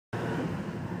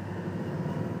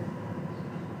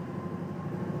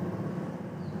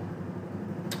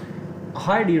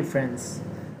Hi dear friends,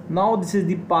 now this is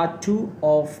the part 2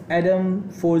 of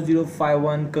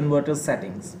RS485 converter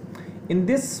settings. In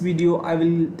this video I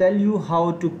will tell you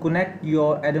how to connect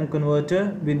your ADAM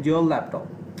converter with your laptop.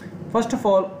 First of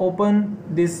all, open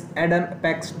this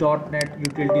adamepex.net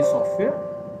utility software.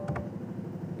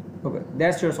 Okay,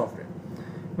 that's your software.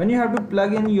 When you have to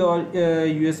plug in your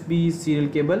USB serial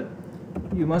cable,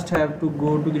 you must have to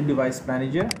go to the device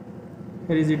manager.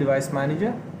 Here is the device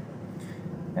manager,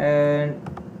 and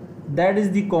that is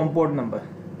the COM port number,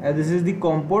 and this is the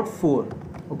COM port 4.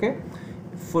 Okay,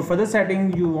 for further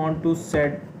setting you want to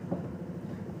set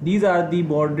these are the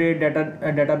baud rate,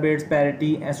 data bits,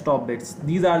 parity and stop bits.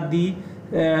 These are the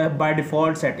by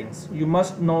default settings. You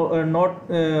must not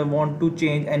want to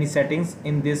change any settings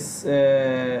in this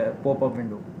pop-up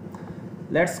window.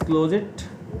 Let's close it,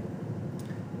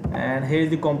 and here is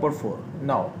the COM port 4.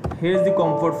 Now here is the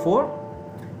COM port 4.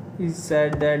 He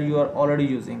said that you are already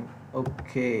using.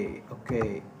 Okay,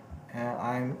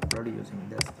 I'm already using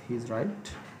this. He's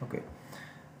right. Okay,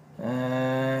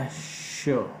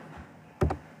 sure.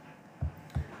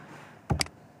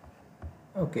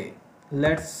 Okay,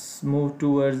 let's move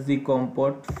towards the COM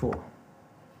port 4.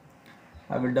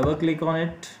 I will double click on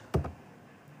it.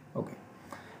 Okay,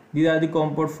 these are the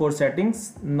COM port 4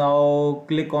 settings. Now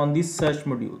click on the search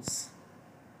modules.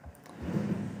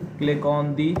 Click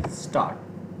on the start.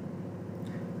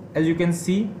 As you can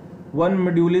see, one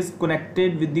module is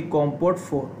connected with the COM port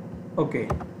 4. Okay,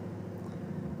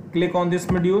 click on this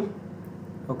module.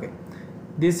 Okay,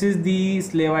 this is the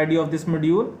slave ID of this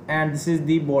module, and this is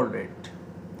the baud rate.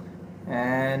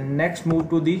 And next move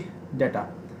to the data,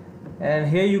 and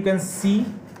here you can see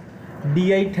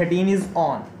DI13 is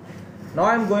on. Now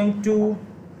I'm going to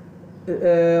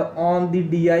on the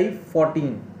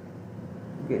DI14.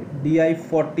 Okay,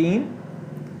 DI14,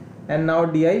 and now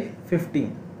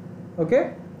DI15.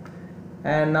 Okay,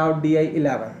 and now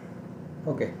DI11.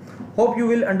 Okay, hope you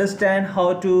will understand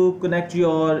how to connect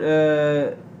your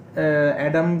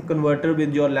ADAM converter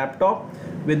with your laptop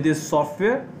with this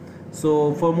software.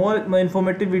 So for more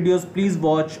informative videos, please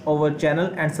watch our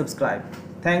channel and subscribe.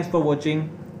 Thanks for watching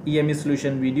EME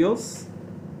solution videos.